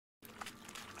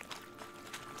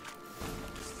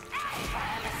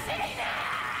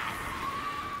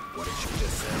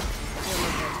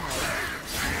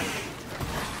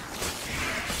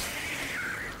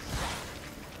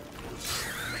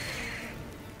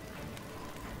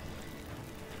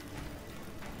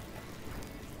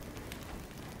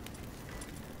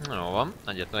Jó van,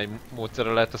 egyetlen egy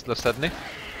módszerrel lehet ezt leszedni.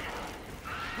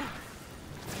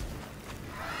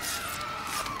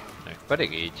 Még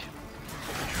pedig így.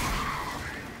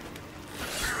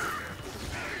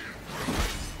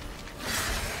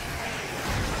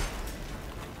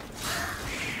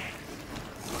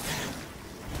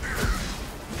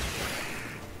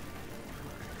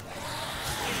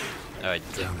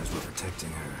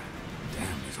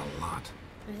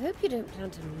 I hope you don't plan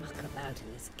to muck about in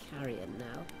this carrion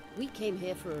now. We came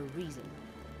here for a reason.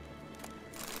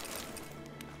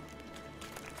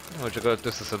 Hogy csak előtt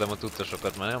összeszedem a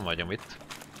tucasokat, már nem vagyom itt.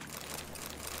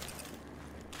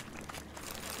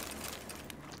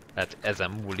 Hát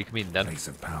ezen múlik minden.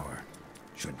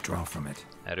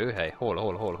 Erőhely?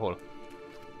 Hol?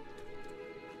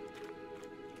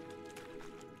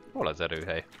 Hol az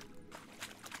erőhely?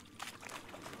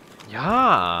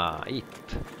 Ja,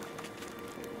 itt.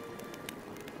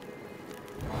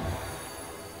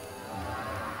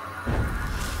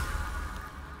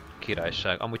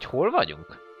 Királyság. Amúgy hol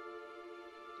vagyunk?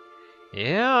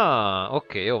 Ja,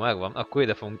 oké, jó, megvan. Akkor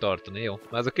ide fogunk tartani, jó.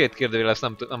 Már ez a két kérdőjel ezt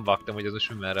nem vágtam, hogy ez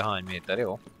most merre hány méter,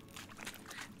 jó?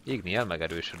 Igniel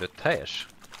megerősödött, helyes.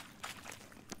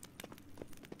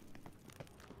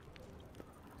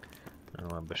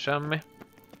 Nem ebbe semmi.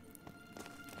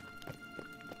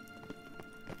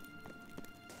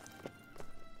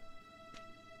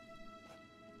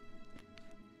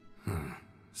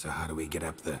 So how do we get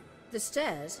up the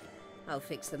stairs? I'll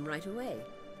fix them right away.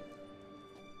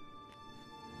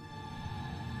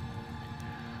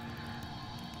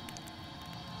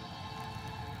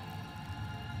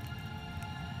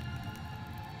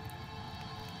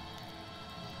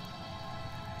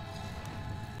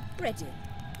 Ready.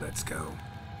 Let's go.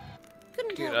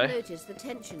 Couldn't help notice the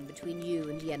tension between you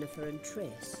and Yennefer and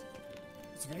Triss.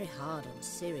 It's very hard on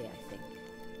Ciri, I think.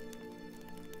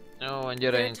 Oh,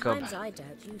 there are times I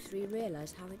doubt you three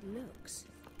realize how it looks.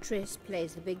 Triss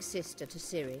plays the big sister to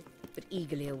Ciri, but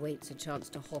eagerly awaits a chance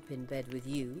to hop in bed with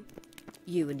you.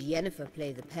 You and Yennefer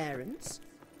play the parents.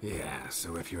 Yeah,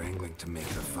 so if you're angling to make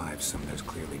it a five-some, there's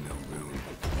clearly no room.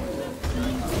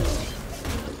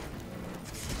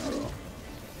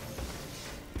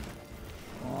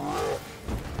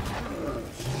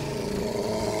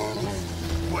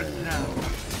 What now?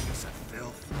 Is that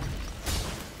filth?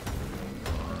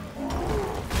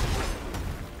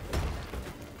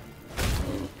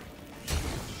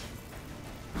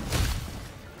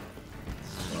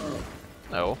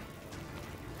 No.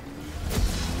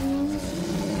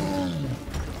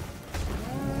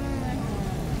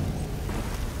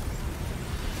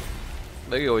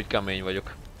 De jó, hogy kemény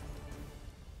vagyok.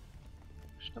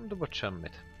 És nem dobott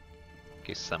semmit.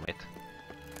 Kis szemét.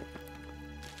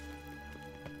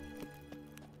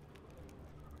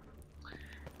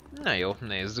 Na jó,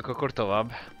 nézzük akkor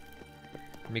tovább.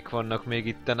 Mik vannak még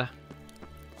ittene?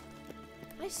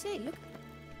 I say, look.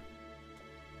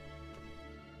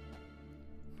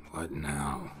 What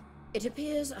now? It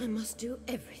appears I must do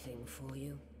everything for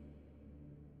you.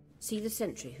 See the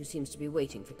sentry who seems to be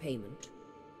waiting for payment?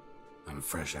 I'm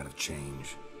fresh out of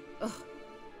change. Oh,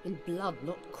 in blood,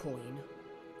 not coin.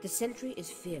 The sentry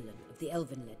is Firlan of the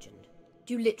Elven legend.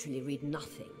 Do you literally read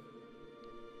nothing?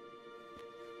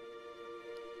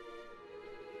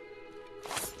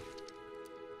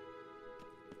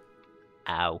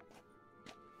 Ow.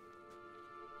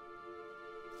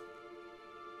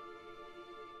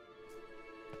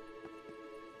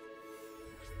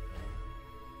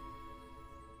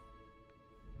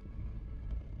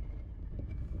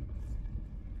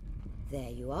 There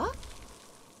you are.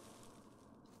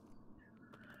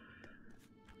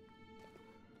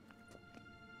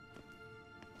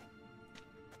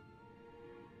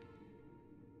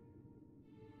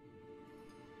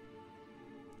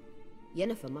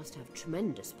 Yennefer must have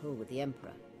tremendous pull with the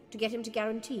Emperor to get him to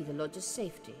guarantee the lodge's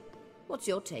safety. What's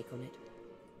your take on it?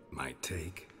 My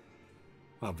take?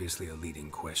 Obviously a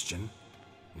leading question.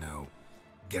 No.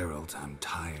 Geralt, I'm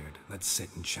tired. Let's sit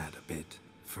and chat a bit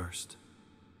first.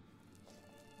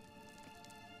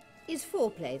 Is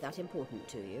foreplay that important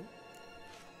to you?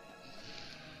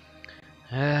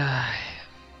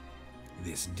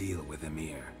 This deal with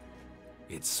Emir.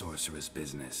 It's sorceress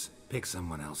business. Pick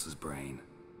someone else's brain.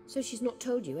 So she's not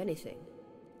told you anything?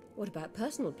 What about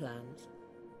personal plans?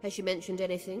 Has she mentioned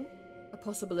anything? A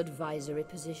possible advisory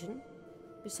position?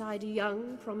 Beside a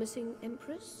young, promising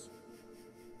empress?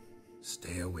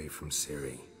 Stay away from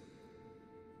Ciri.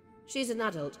 She's an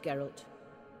adult, Geralt.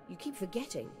 You keep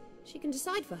forgetting. She can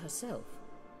decide for herself.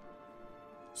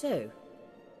 So,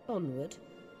 onward.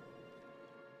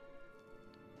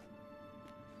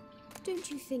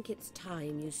 Don't you think it's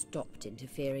time you stopped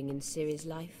interfering in Ciri's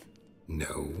life?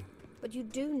 No. But you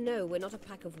do know we're not a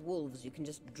pack of wolves you can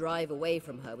just drive away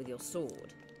from her with your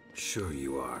sword. Sure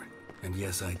you are. And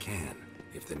yes, I can,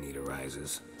 if the need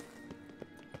arises.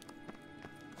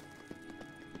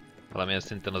 Valamilyen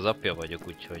szinten az apja vagyok,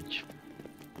 úgyhogy...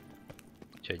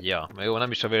 Úgyhogy ja, jó,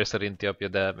 nem is a vér szerinti apja,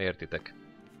 de értitek.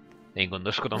 Én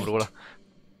gondoskodom róla.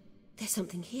 There's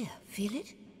something here. Feel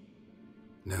it?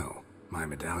 No, my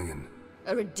medallion.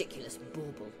 A ridiculous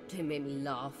bauble. Don't make me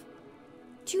laugh.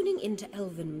 Tuning into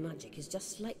elven magic is just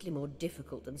slightly more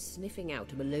difficult than sniffing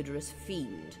out a malodorous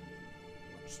fiend.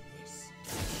 Watch this.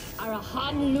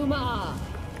 Arahan Luma!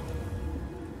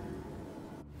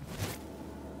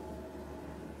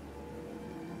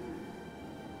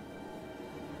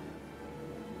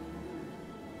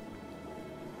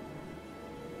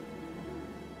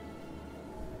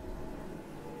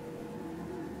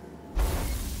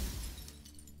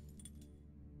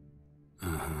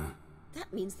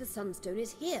 That means the Sunstone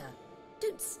is here.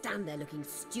 Don't stand there looking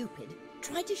stupid.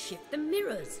 Try to shift the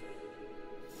mirrors.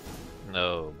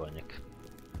 No, banyek.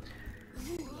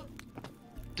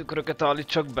 Tükröket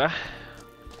állítsak be.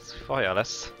 Ez faja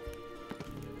lesz.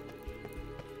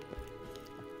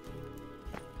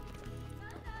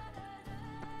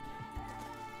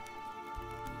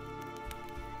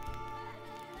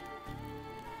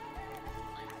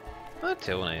 Hát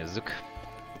jó, nézzük.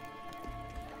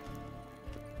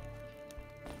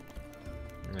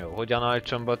 Jó, hogyan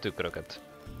állítsam be a tükröket?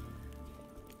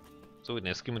 Ez úgy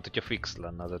néz ki, mintha fix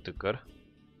lenne az a tükör.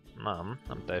 Nem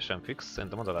teljesen fix,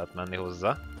 szerintem oda lehet menni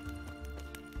hozzá.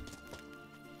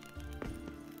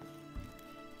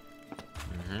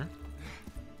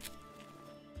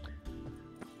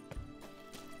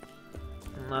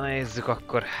 Na nézzük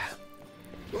akkor.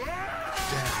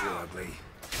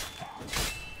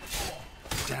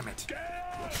 Damn it.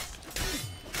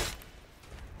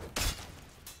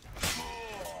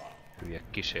 Hülye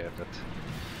kísértet.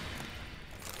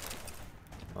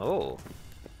 Ó.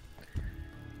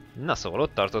 Na szóval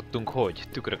ott tartottunk, hogy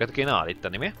tükröket kéne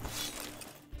állítani, mi?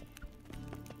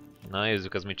 Na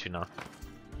nézzük, ez mit csinál.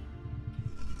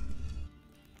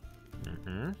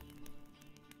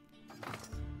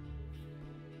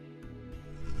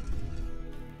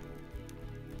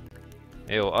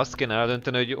 Jó, azt kéne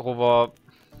eldönteni, hogy hova...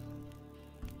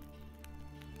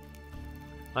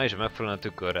 Na és megfelelően a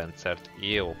tükörrendszert.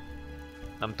 Jó.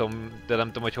 Nem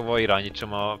tudom, hogy hova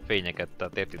irányítsam a fényeket,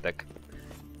 tehát értitek?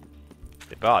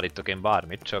 Beállítok én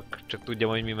bármit, csak tudjam,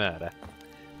 hogy mi merre.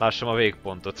 Lássam a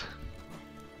végpontot.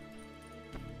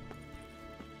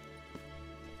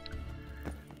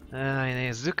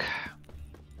 Nézzük.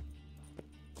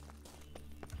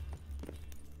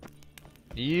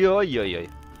 Jaj.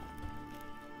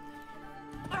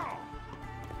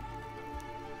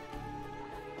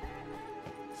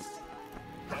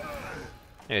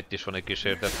 Itt is van egy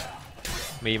kísértet.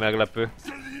 Mély meglepő.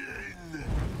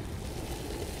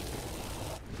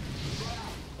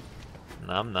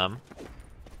 Nem.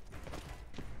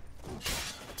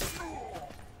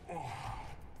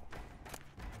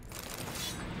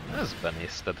 Ezt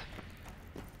benézted.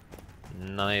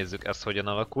 Na nézzük, ez hogyan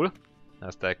alakul.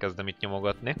 Ezt elkezdem itt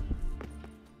nyomogatni.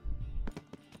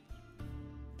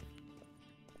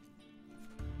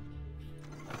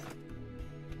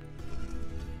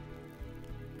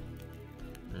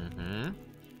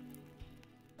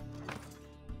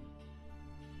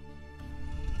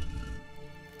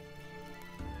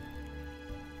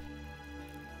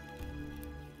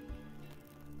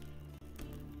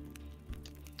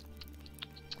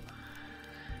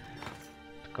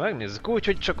 Akkor megnézzük úgy,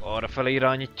 hogy csak arra felé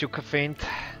irányítjuk a fényt.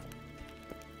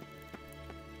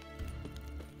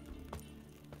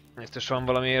 Biztos van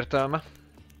valami értelme.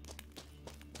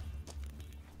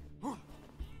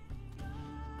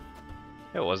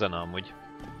 Jó a zene amúgy.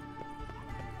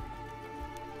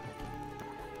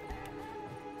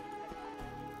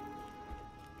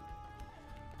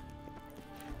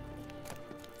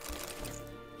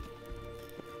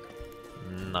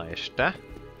 Na és te?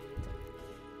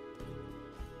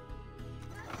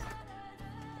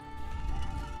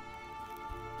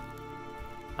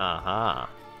 Aha,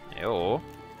 jó.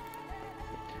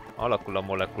 Alakul a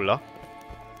molekula.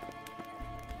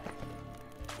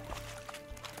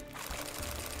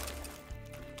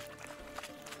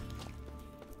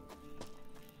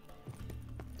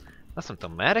 Azt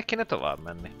mondtam, merre kéne tovább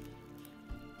menni?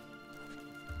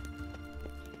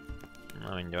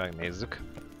 Na, mindjárt megnézzük.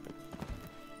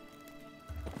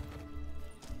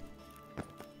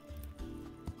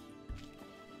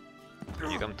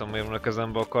 Még nem tudom, miért van a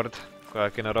kezembe a kard. Akkor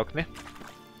el kéne rakni.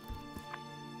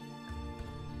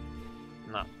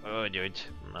 Na,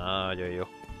 úgy. Nagyon jó.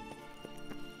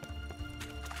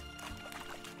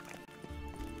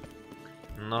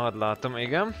 Na, hát látom,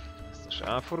 igen. Ezt is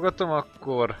elforgatom,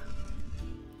 akkor...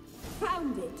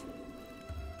 Found it.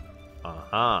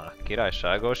 Aha,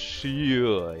 királyságos.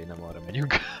 Jaj, nem arra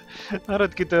megyünk. Arra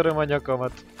kitöröm a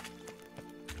nyakamat.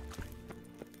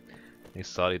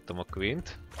 Visszaállítom a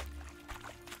Queen-t.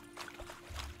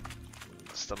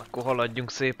 Aztán akkor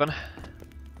haladjunk szépen.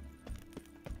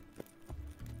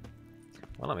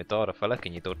 Valamit arra fele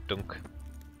kinyitottunk.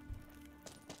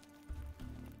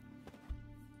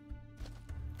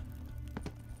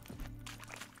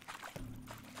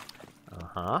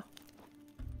 Aha.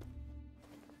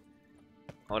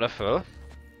 Oda föl.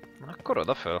 Akkor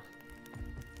oda föl.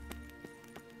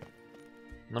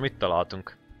 Na mit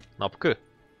találtunk? Napkő?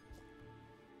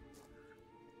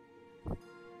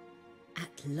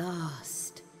 At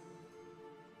last.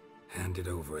 Hand it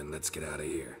over and let's get out of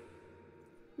here.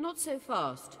 Not so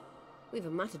fast. We've a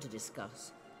matter to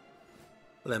discuss.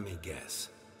 Let me guess.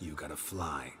 You gotta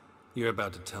fly. You're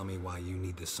about to tell me why you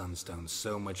need the Sunstone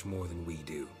so much more than we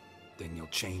do. Then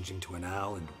you'll change into an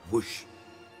owl and whoosh.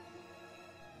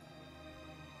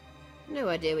 No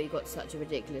idea where you got such a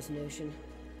ridiculous notion.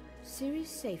 Ciri's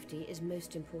safety is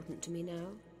most important to me now.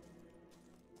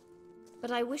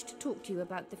 But I wish to talk to you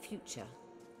about the future.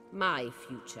 My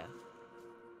future.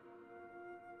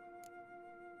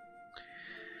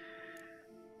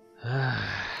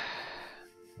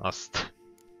 Azt.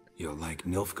 You'll like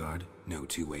Nilfgaard, no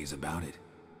two ways about it.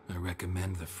 I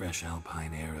recommend the fresh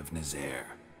alpine air of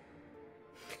Nazaire.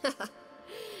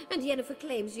 And Yennefer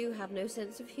claims you have no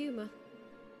sense of humor.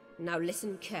 Now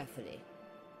listen carefully.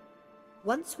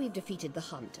 Once we've defeated the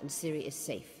hunt and Ciri is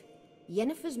safe,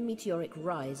 Yennefer's meteoric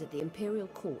rise at the Imperial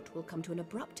Court will come to an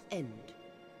abrupt end.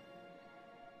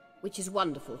 Which is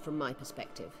wonderful from my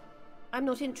perspective. I'm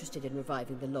not interested in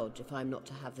reviving the Lodge if I'm not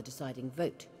to have the deciding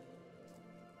vote.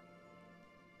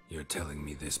 You're telling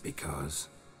me this because...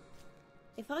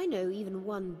 If I know even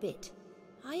one bit,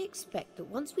 I expect that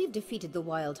once we've defeated the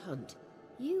Wild Hunt,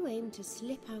 you aim to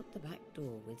slip out the back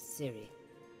door with Ciri.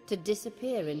 To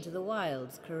disappear into the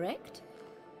wilds, correct?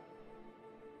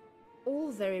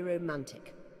 All very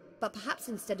romantic. But perhaps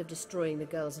instead of destroying the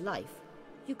girl's life,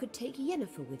 you could take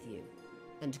Yennefer with you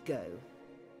and go.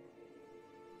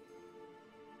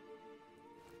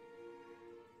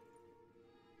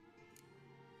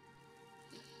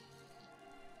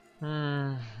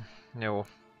 Jó.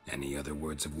 Any other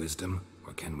words of wisdom,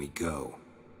 or can we go?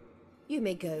 You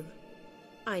may go.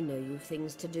 I know you've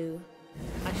things to do.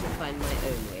 I shall find my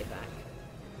own way back.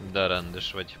 De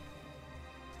rendes vagy.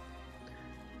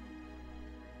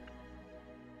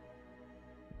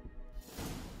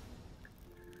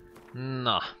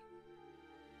 Na.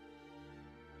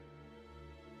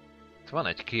 Itt van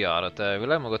egy kijárat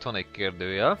elvileg, meg ott van egy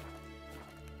kérdőjel.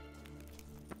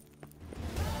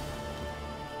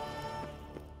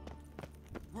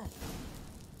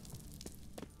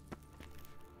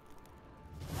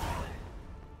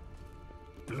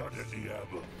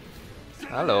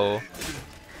 Hello.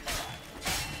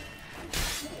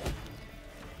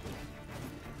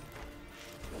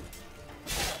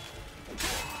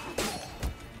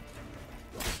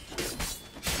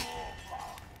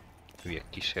 Hülye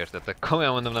kísértetek.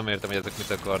 Komolyan mondom, nem értem, hogy ezek mit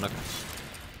akarnak.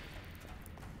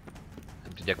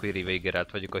 Nem tudják, hogy Rive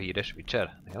Geralt vagyok, a híres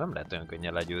Witcher? Nem lehet olyan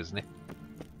könnyen legyőzni.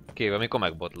 Kivéve, amikor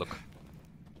megbotlok.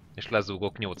 És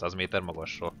lezúgok 800 méter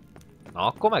magasról. Na,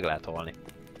 akkor meg lehet halni.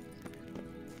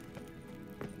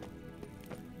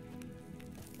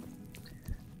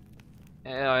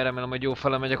 Jaj, remélem, hogy jó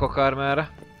fele megyek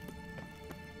akármerre.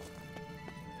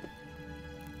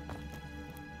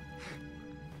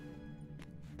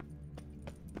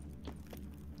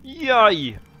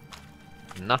 Jaj!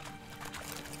 Na.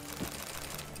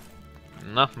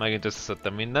 Na, megint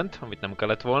összeszedtem mindent, amit nem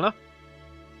kellett volna.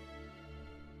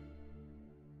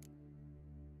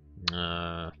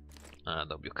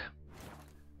 Eldobjuk.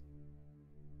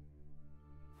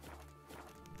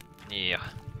 Ja.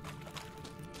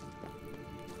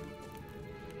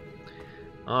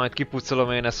 Majd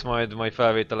kipucolom én ezt majd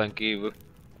felvételen kívül.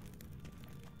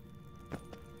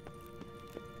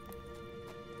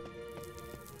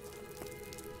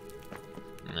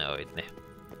 Nehogyne.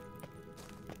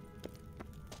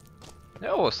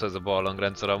 Jó hosszú ez a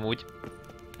barlangrendszer amúgy.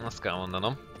 Azt kell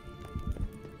mondanom.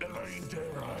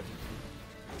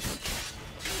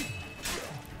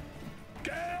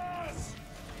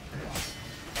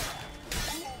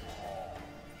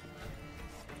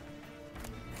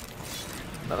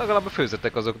 De legalább a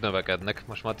főzetek azok növekednek.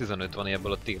 Most már 15 van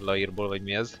ebből a Tirlaírból, vagy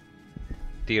mi ez?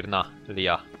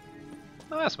 Tirnalia.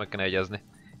 Na, ezt meg kell egyezni.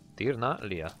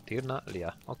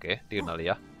 Tirnalia. Oké,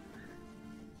 Tirnalia.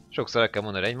 Sokszor el kell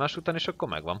mondani egymás után, és akkor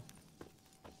megvan.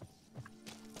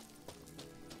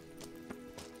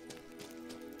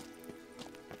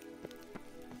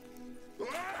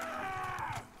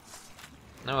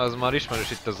 Nem, az már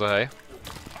ismerős itt az a hely.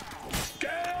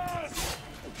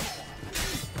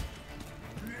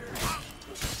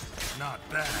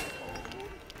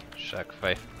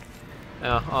 Seggfej.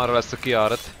 Ja, arra lesz a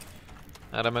kijárat.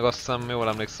 Erre meg azt hiszem, jól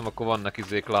emlékszem, akkor vannak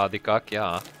izék, ládikák,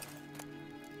 ja.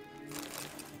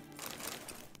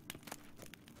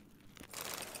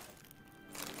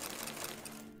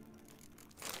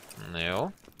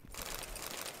 Jó.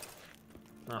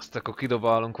 Azt akkor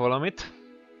kidobálunk valamit.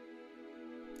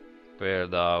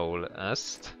 Például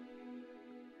ezt.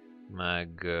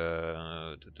 Meg...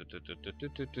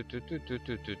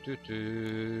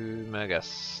 meg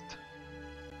ezt.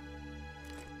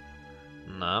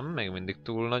 Nem, még mindig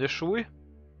túl nagy a súly.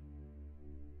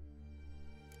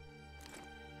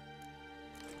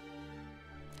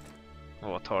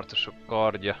 Volt harcosok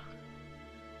kardja.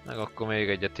 Meg akkor még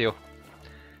egyet, jó.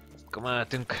 Akkor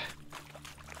mehetünk.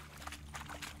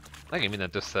 Megint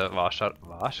mindent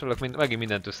vásárolok, megint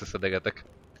mindent összeszedegetek.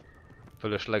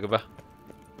 Fölöslegbe.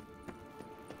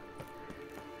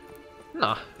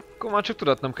 Na, akkor már csak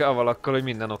tudatnom kell valakkal, hogy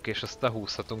minden oké, és aztán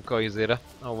húzhatunk a izére,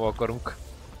 ahova akarunk.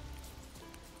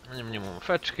 Nyomom a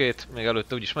fecskét, még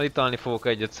előtte úgyis meditálni fogok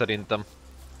egyet szerintem.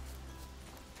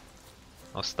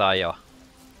 Aztán ja.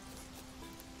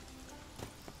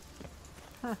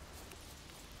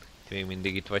 Még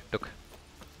mindig itt vagytok.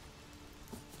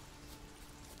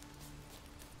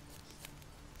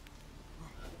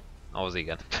 Az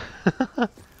igen.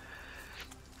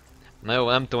 Na jó,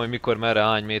 nem tudom, hogy mikor, merre,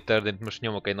 hány méter, de itt most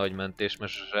nyomok egy nagy mentést,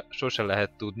 mert sose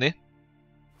lehet tudni.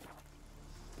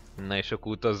 Na és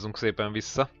akkor utazzunk szépen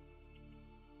vissza.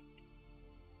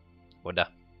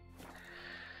 Oda.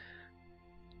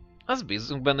 Azt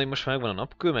bízzunk benne, hogy most megvan a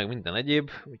napkő, meg minden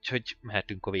egyéb, úgyhogy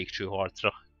mehetünk a végső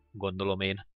harcra, gondolom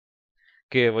én.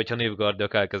 Kéve, hogyha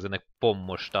Nilfgaardiak elkezdenek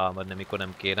pommos támadni, mikor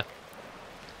nem kéne.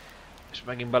 És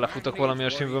megint belefutok valami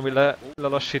olyasmibe, ami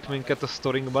lelassít minket a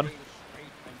sztorinkban.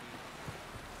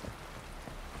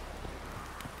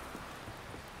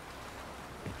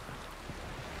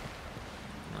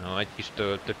 Na, egy kis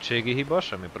töltöttségi hiba,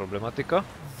 semmi problematika.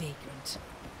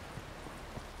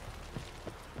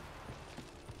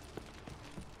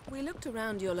 We looked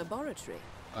around your laboratory.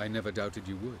 I never doubted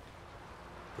you would.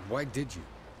 But why did you?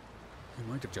 You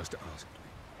might have just asked me.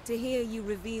 To hear you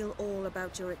reveal all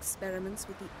about your experiments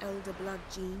with the elder blood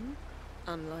gene?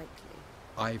 Unlikely.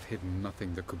 I've hidden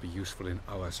nothing that could be useful in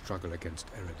our struggle against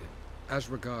Eredin. As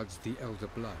regards the elder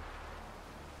blood,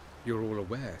 you're all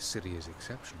aware Ciri is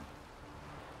exceptional.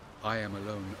 I am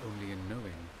alone only in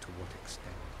knowing to what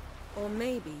extent. Or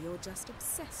maybe you're just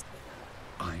obsessed with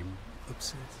her. I'm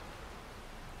obsessed.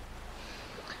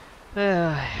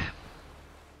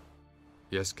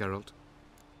 Yes, Geralt?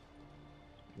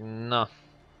 Na.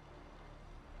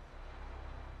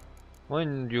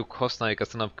 Mondjuk használjuk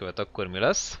ezt a napkövet, akkor mi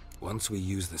lesz? Once we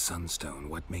use the Sunstone,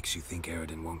 what makes you think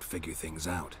Eredin won't figure things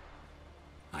out?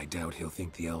 I doubt he'll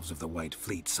think the elves of the White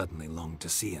Fleet suddenly long to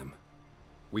see him.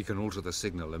 We can alter the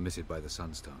signal emitted by the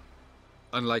Sunstone.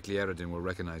 Unlikely Eredin will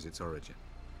recognize its origin.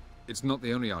 It's not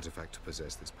the only artifact to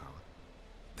possess this power.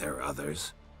 There are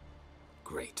others?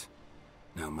 Great.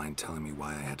 Now mind telling me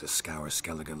why I had to scour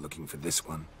Skellige looking for this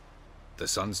one? The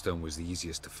Sunstone was the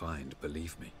easiest to find,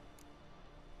 believe me.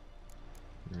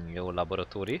 Jó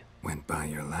laboratory. Went by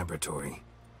your laboratory.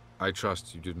 I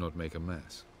trust you did not make a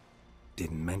mess.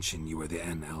 Didn't mention you were the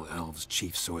NL Elves'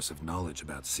 chief source of knowledge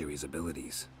about Ciri's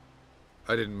abilities.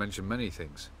 I didn't mention many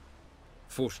things.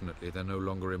 Fortunately, they're no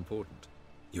longer important.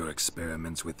 Your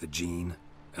experiments with the gene,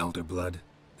 Elder Blood,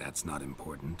 that's not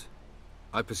important.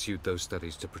 I pursued those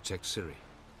studies to protect Ciri.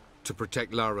 To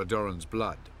protect Lara Doran's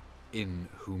blood, in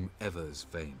whomever's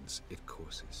veins it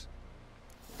courses.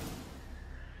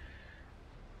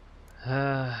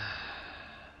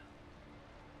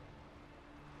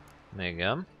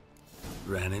 Igen.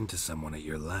 Ran into someone at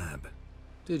your lab.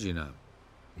 Did you know?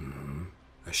 Mm-hmm.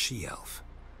 A she-elf.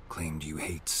 Claimed you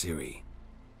hate Ciri.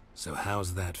 So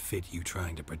how's that fit you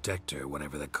trying to protect her,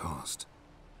 whatever the cost?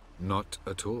 Not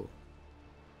at all.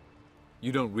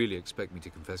 You don't really expect me to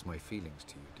confess my feelings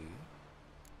to you, do you?